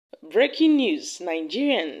Breaking news,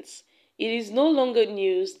 Nigerians. It is no longer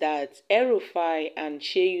news that El-Rufai and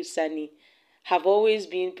Shehu Sani have always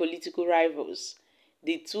been political rivals.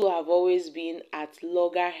 The two have always been at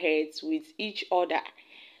loggerheads with each other,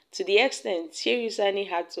 to the extent Shehu Sani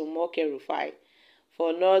had to mock El-Rufai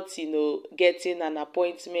for not, getting an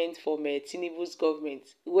appointment from Tinubu's government,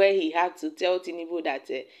 where he had to tell Tinubu that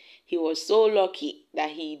he was so lucky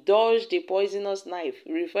that he dodged a poisonous knife,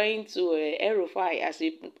 referring to El-Rufai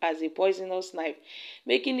as a poisonous knife,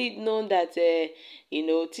 making it known that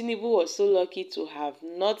Tinubu was so lucky to have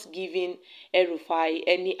not given El-Rufai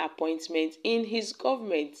any appointment in his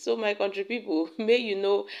government. So my country people, may you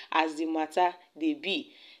know as the matter they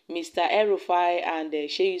be. Mr. El-Rufai and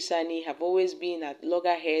Shehu Sani have always been at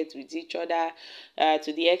loggerheads with each other,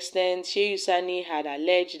 to the extent Shehu Sani had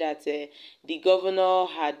alleged that the governor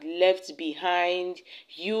had left behind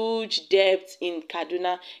huge debt in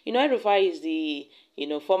Kaduna. El-Rufai is the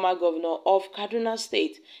former governor of Kaduna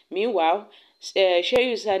State. Meanwhile,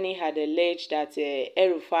 Shehu Sani had alleged that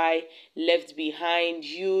El-Rufai left behind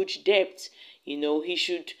huge debt. He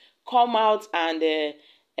should come out and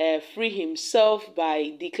free himself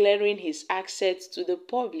by declaring his assets to the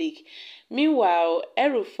public. Meanwhile,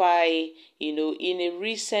 El-Rufai, in a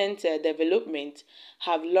recent development,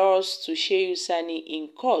 have lost to Shehu Sani in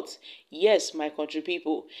court. Yes, my country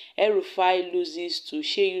people, El-Rufai loses to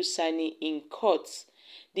Shehu Sani in court.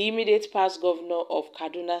 The immediate past governor of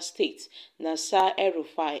Kaduna State, Nasir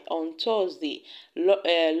El-Rufai, on Thursday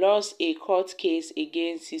lost a court case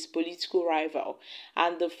against his political rival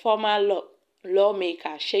and the former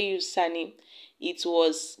lawmaker Shehu Sani. It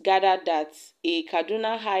was gathered that a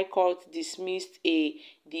Kaduna High Court dismissed a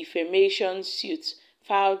defamation suit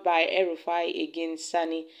filed by El-Rufai against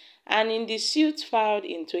Sani, and in the suit filed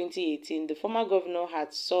in 2018, the former governor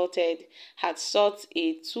had sought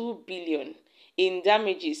a 2 billion in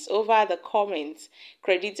damages over the comments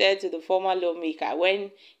credited to the former lawmaker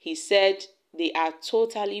when he said they are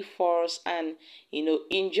totally false and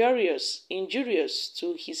injurious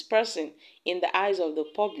to his person in the eyes of the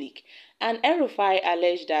public. And El-Rufai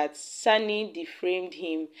alleged that Sani defamed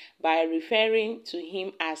him by referring to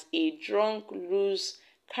him as a drunk loose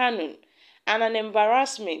cannon and an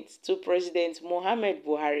embarrassment to President Muhammad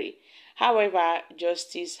Buhari. However,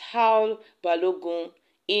 Justice Hal Balogun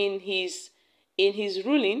in his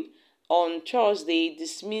ruling on Thursday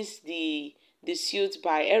dismissed the suit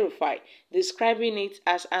by El-Rufai, describing it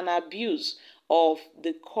as an abuse of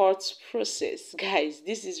the court process. Guys,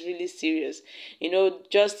 this is really serious.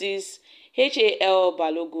 Justice Hal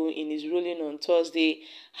Balogun in his ruling on Thursday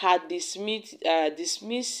had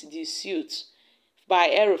dismissed the suit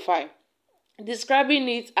by El-Rufai, describing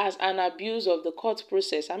it as an abuse of the court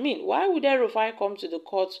process. I mean, why would El-Rufai come to the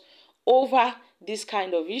court over this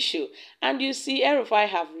kind of issue? And you see, El-Rufai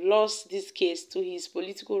have lost this case to his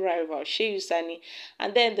political rival Shehu Sani,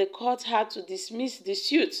 and then the court had to dismiss the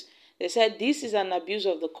suit. They said this is an abuse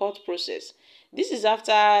of the court process. This is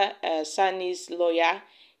after Sani's lawyer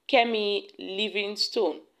Kemi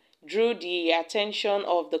Livingstone drew the attention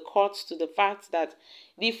of the court to the fact that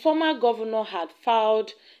the former governor had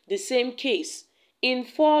filed the same case in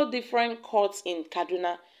 4 different courts in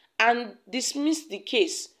Kaduna and dismissed the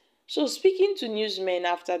case. So speaking to newsmen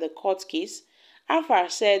after the court case, Alpha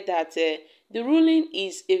said that the ruling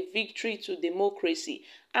is a victory to democracy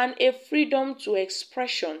and a freedom to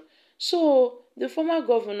expression. So the former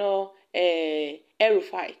governor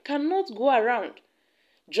El-Rufai cannot go around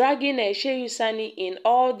dragging Shehu Sani in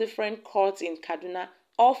all different courts in Kaduna,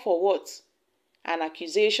 all for what? An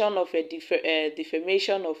accusation of a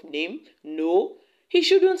defamation of name? No, he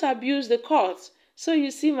shouldn't abuse the court. So you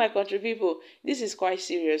see, my country people, this is quite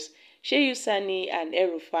serious. Shehu Sani and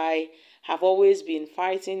El-Rufai have always been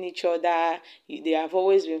fighting each other. They have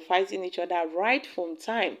always been fighting each other right from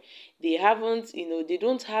time. They haven't, they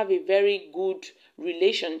don't have a very good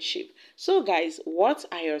relationship. So guys, what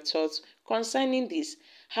are your thoughts concerning this?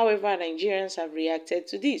 However, Nigerians have reacted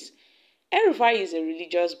to this. El-Rufai is a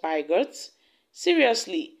religious bigot.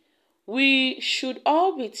 Seriously, we should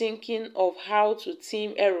all be thinking of how to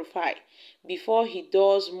team El-Rufai before he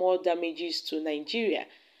does more damages to Nigeria.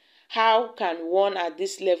 How can one at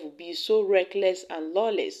this level be so reckless and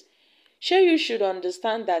lawless? Shehu should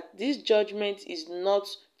understand that this judgment is not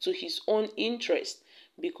to his own interest,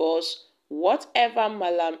 because whatever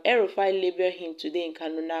Malam El-Rufai label him today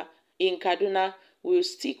in Kaduna will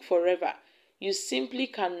stick forever. You simply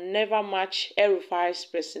can never match El-Rufai's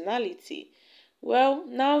personality. Well,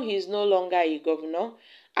 now he is no longer a governor.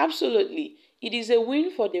 Absolutely, it is a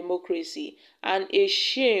win for democracy and a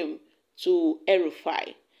shame to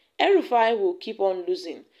El-Rufai. El-Rufai will keep on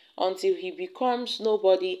losing until he becomes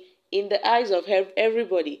nobody In the eyes of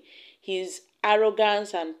everybody, his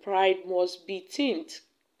arrogance and pride must be tamed.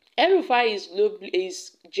 El-Rufai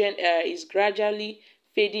is gradually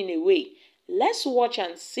fading away. Let's watch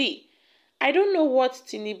and see. I don't know what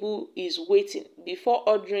Tinubu is waiting before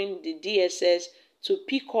ordering the DSS to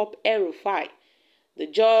pick up El-Rufai. The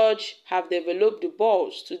judge have developed the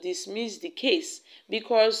balls to dismiss the case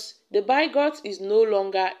because the bigot is no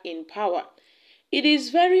longer in power. It is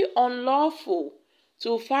very unlawful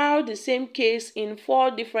to file the same case in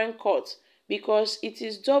 4 different courts because it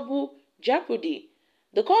is double jeopardy.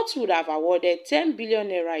 The courts would have awarded 10 billion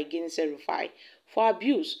naira against El-Rufai for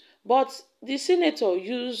abuse, but the senator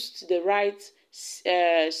used the right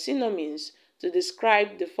synonyms to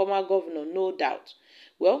describe the former governor, no doubt.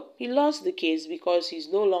 Well, he lost the case because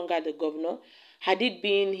he's no longer the governor. Had it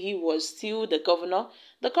been he was still the governor,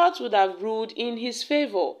 the court would have ruled in his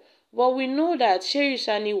favor. But we know that Shehu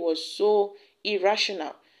Sani was so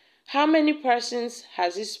irrational. How many persons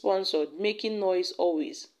has he sponsored making noise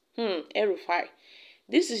always? El-Rufai.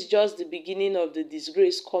 This is just the beginning of the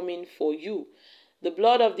disgrace coming for you. The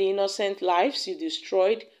blood of the innocent lives you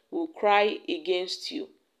destroyed will cry against you.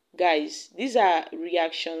 Guys, these are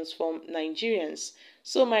reactions from Nigerians.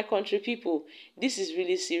 So my country people, this is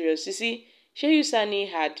really serious. You see, Shehu Sani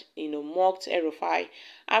had, mocked El-Rufai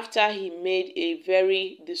after he made a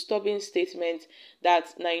very disturbing statement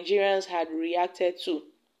that Nigerians had reacted to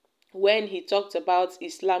when he talked about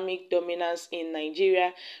Islamic dominance in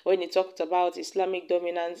Nigeria, when he talked about Islamic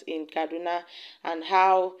dominance in Kaduna, and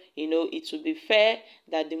how, it would be fair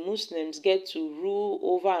that the Muslims get to rule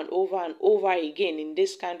over and over and over again in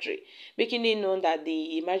this country, making it known that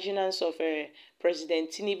the imaginance of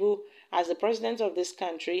President Tinubu as the president of this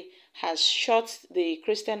country has shut the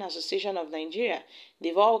Christian Association of Nigeria.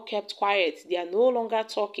 They've all kept quiet. They are no longer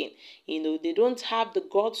talking. They don't have the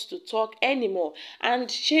guts to talk anymore. And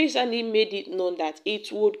Shehu Sani made it known that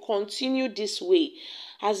it would continue this way.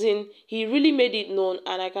 As in, he really made it known,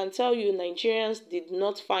 and I can tell you Nigerians did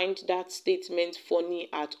not find that statement funny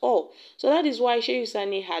at all. So that is why Shehu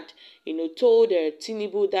Sani had, told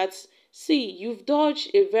Tinubu that, see, you've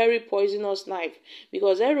dodged a very poisonous knife,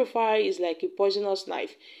 because El-Rufai is like a poisonous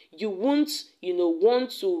knife. You won't,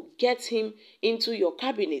 want to get him into your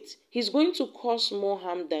cabinet. He's going to cause more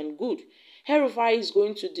harm than good. El-Rufai is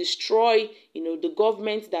going to destroy, the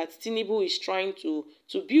government that Tinubu is trying to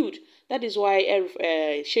build. That is why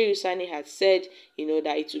Shehu Sani had said,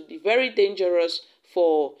 that it would be very dangerous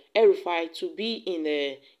for El-Rufai to be in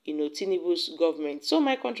Tinubu's government. So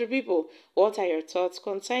my country people, what are your thoughts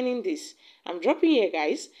concerning this? I'm dropping here,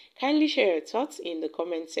 guys. Kindly share your thoughts in the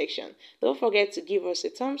comment section. Don't forget to give us a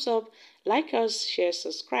thumbs up, like us, share,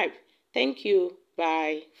 subscribe. Thank you.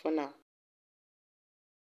 Bye for now.